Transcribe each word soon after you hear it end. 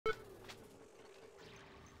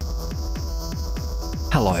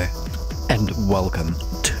Hello and welcome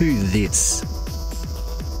to this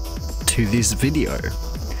video.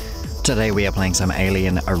 Today we are playing some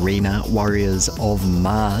Alien Arena Warriors of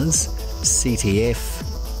Mars CTF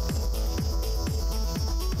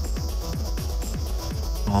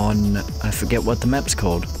on, I forget what the map's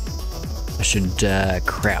called. I should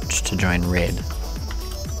crouch to join red.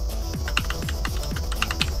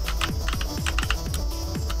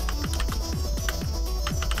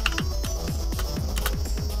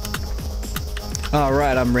 Oh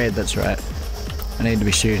right, I'm red, that's right. I need to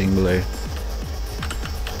be shooting blue.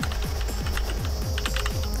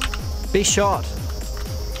 Be shot!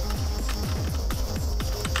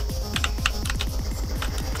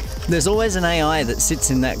 There's always an AI that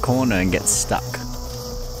sits in that corner and gets stuck.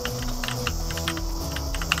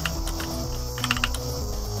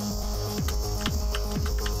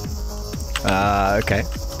 Okay. I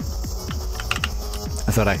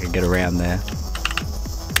thought I could get around there.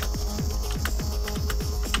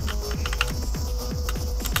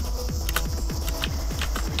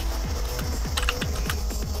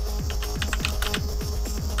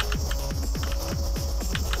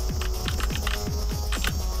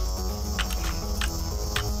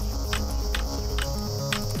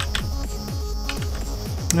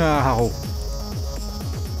 Oh.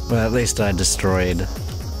 Well, at least I destroyed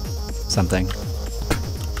something.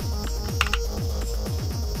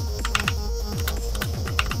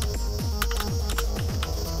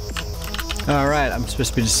 Alright, I'm supposed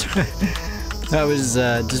to be just... I was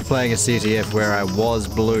just playing a CTF where I was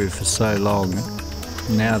blue for so long.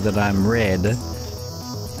 Now that I'm red,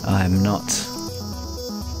 I'm not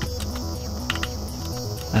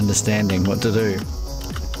understanding what to do.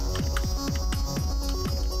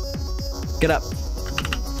 Get up.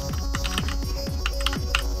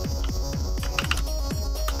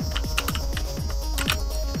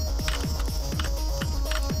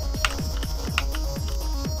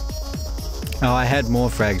 Oh, I had more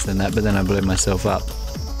frags than that, but then I blew myself up.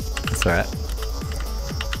 That's alright.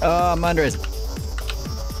 Oh, I'm under it.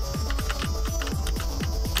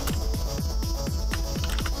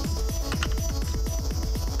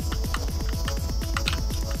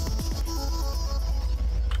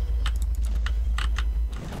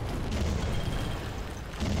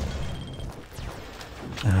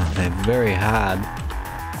 Oh, they're very hard.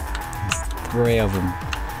 There's 3 of them.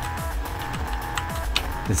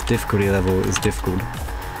 This difficulty level is difficult.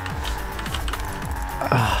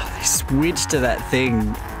 Oh, they switch to that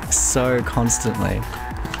thing so constantly.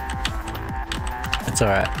 It's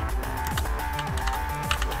alright.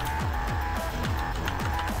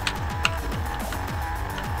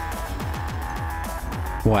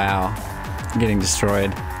 Wow. I'm getting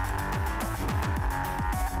destroyed.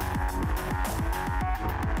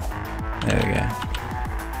 There we go.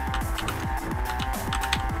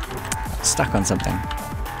 Stuck on something.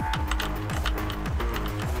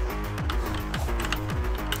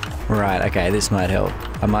 Right, okay, this might help.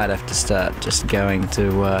 I might have to start just going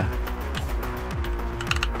to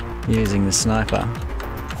using the sniper.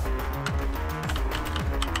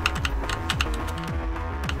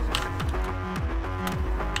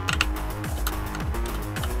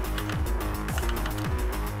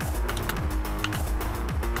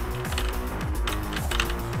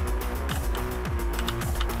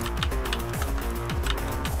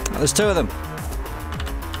 Oh, there's 2 of them.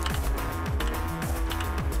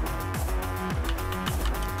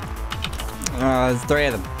 There's 3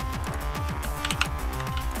 of them.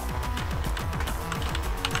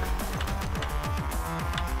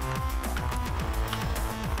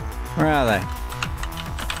 Where are they?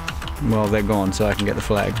 Well, they're gone, so I can get the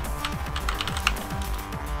flag.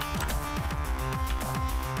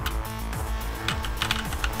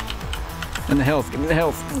 And the health, give me the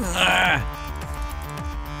health. Ah!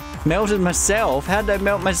 Melted myself? How did I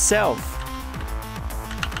melt myself?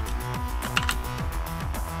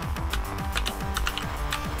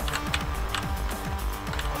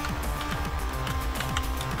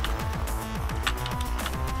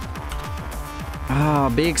 Ah,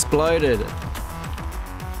 be exploded.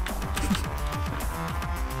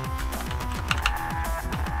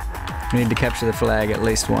 We need to capture the flag at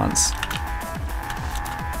least once.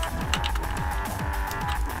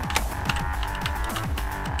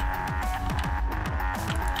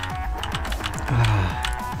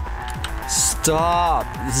 Stop!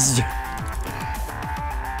 This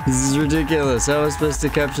is ridiculous. How am I supposed to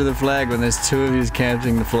capture the flag when there's 2 of you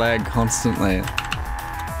capturing the flag constantly?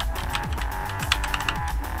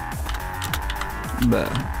 But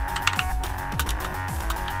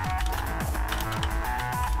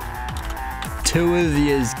 2 of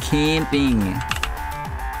yous camping.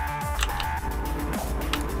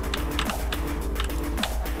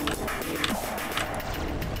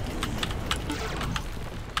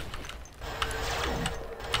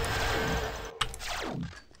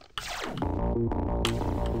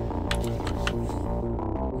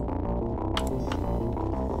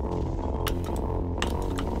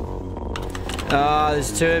 Oh,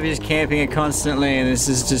 there's two of you camping it constantly and this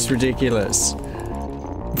is just ridiculous.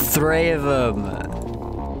 3 of them.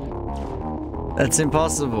 That's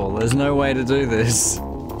impossible. There's no way to do this.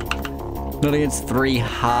 Not against 3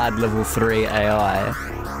 hard level 3 AI.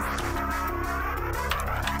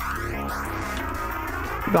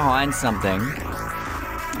 Behind something.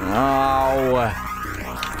 Oh.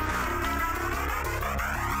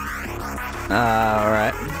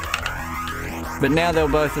 Alright. But now they'll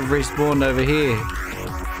both have respawned over here.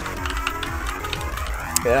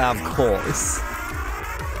 Yeah, of course.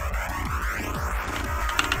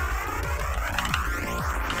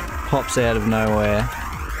 Pops out of nowhere.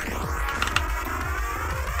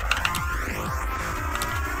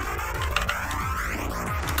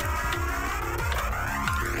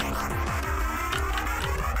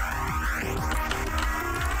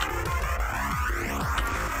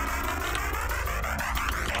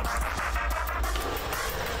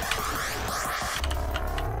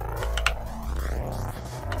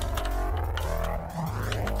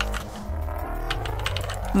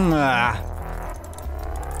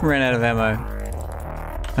 Ran out of ammo.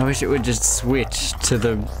 I wish it would just switch to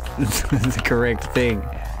the, the correct thing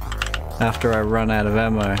after I run out of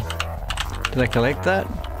ammo. Did I collect that?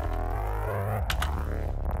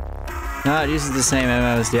 No, it uses the same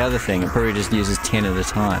ammo as the other thing. It probably just uses 10 at a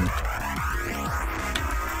time.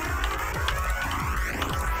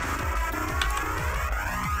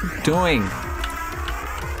 What are you doing?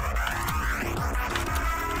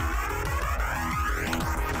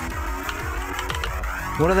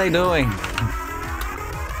 What are they doing?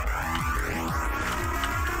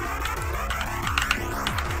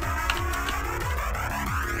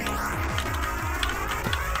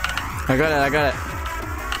 I got it, I got it.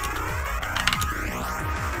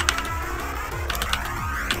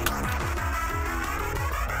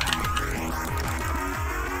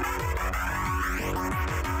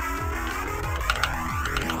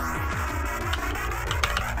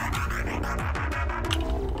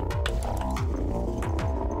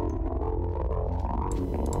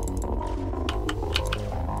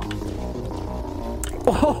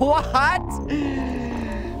 What?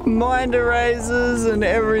 Mind erasers and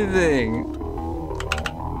everything.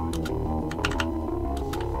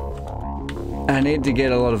 I need to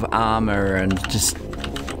get a lot of armor and just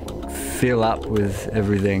fill up with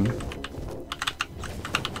everything.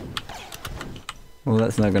 Well,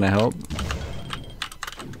 that's not gonna help.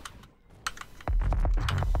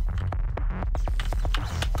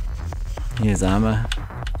 Here's armor.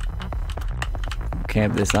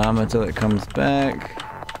 Camp this armor till it comes back.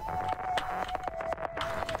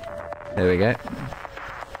 There we go.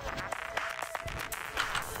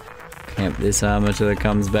 Camp this armor till it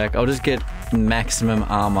comes back. I'll just get maximum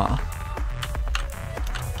armor.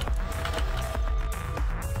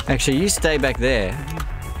 Actually, you stay back there.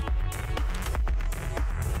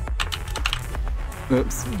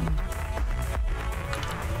 Oops.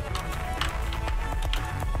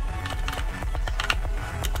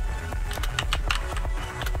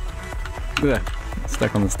 Ugh,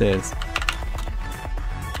 stuck on the stairs.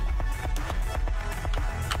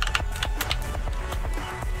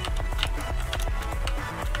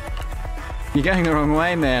 You're going the wrong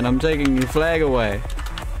way, man. I'm taking your flag away.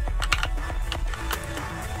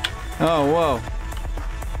 Oh, whoa.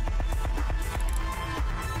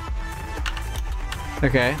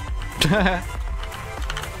 Okay.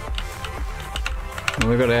 Well,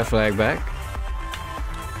 we got our flag back.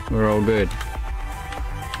 We're all good.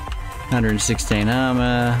 116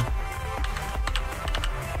 armor.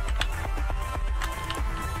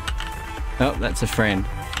 Oh, that's a friend.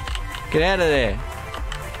 Get out of there.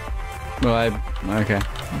 Well, okay.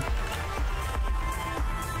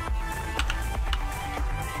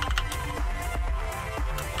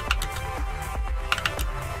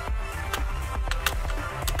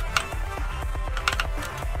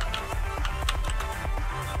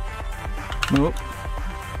 Nope.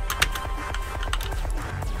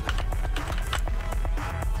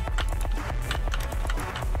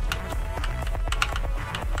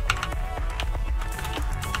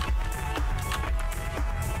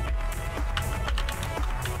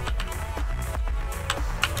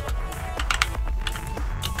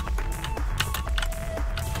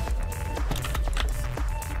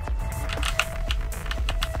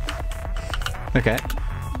 Okay.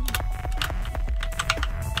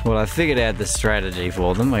 Well, I figured out the strategy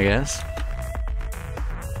for them, I guess.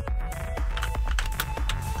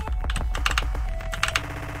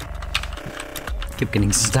 Keep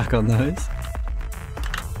getting stuck on those.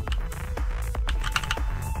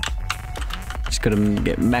 Just gotta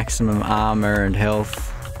get maximum armor and health.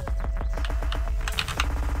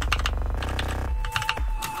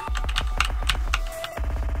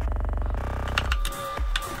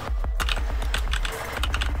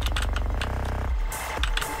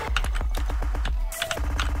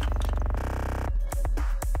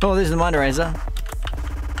 Oh, there's the mine razor.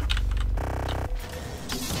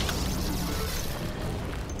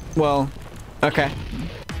 Well, okay.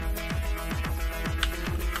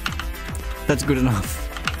 That's good enough.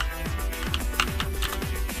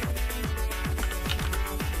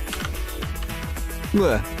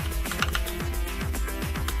 Ugh.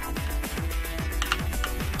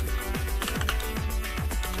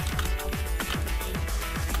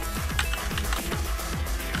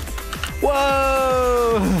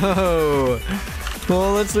 Whoa!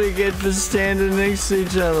 Well, that's what you get for standing next to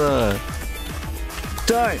each other.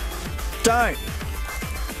 Don't!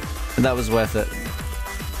 That was worth it.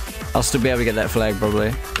 I'll still be able to get that flag,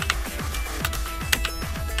 probably.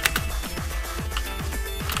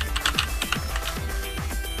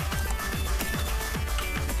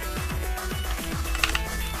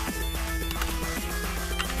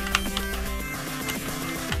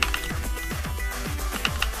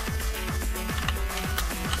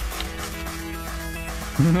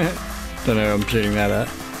 Don't know who I'm shooting that at.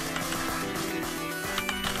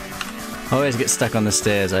 I always get stuck on the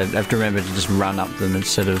stairs. I have to remember to just run up them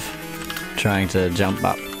instead of trying to jump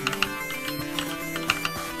up.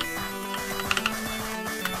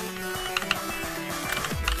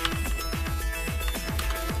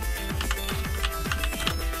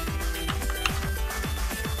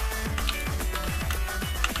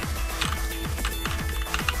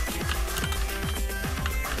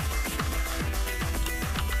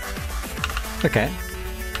 Okay.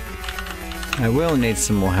 I will need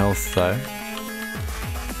some more health though.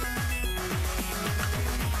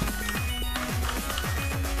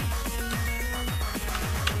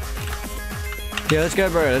 Yeah, let's go,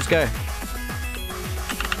 bro, let's go.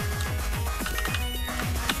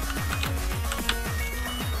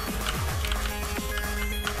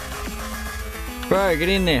 Bro, get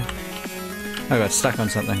in there. I got stuck on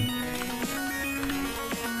something.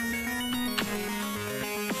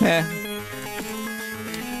 Yeah.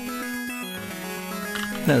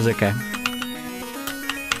 That was okay.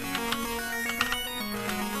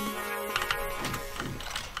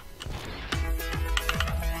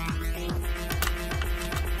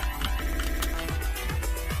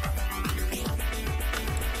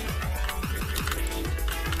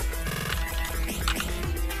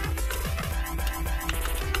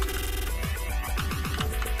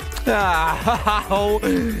 Ah,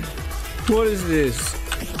 what is this?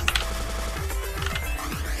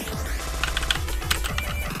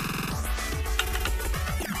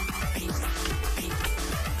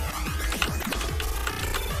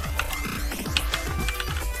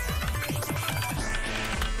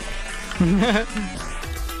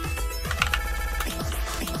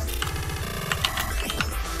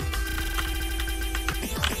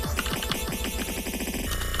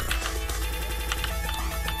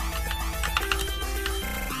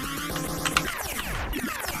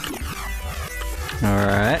 All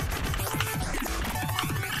right.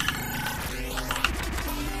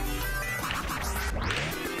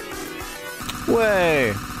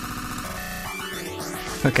 Way.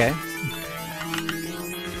 Okay.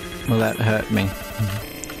 Well, that hurt me.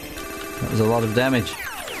 That was a lot of damage.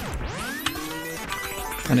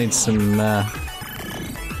 I need some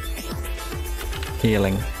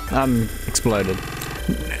healing. I'm exploded.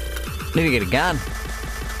 Need to get a gun.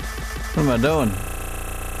 What am I doing?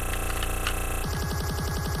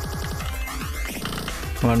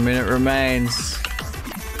 1 minute remains.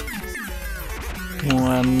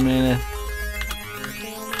 1 minute.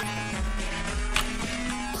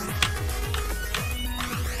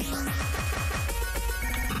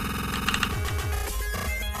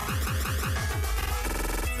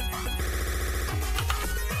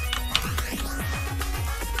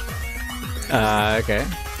 Okay.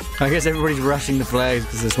 I guess everybody's rushing the flags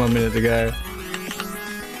because there's 1 minute to go.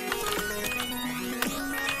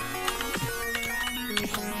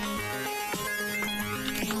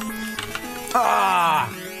 Ah!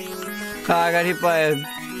 Oh, I got hit by a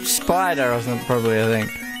spider or something, probably, I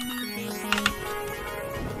think.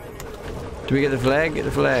 Do we get the flag? Get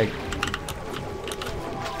the flag.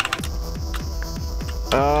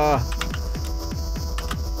 Ah!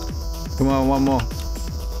 Come on, one more.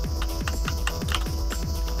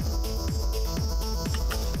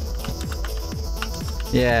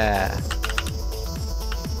 Yeah.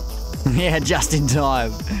 Yeah, just in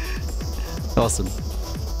time. Awesome.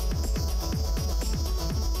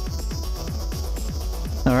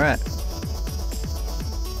 Alright.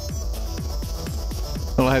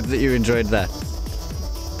 Well, I hope that you enjoyed that.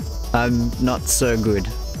 I'm not so good,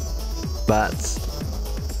 but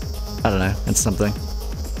I don't know, it's something.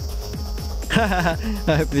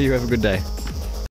 I hope that you have a good day.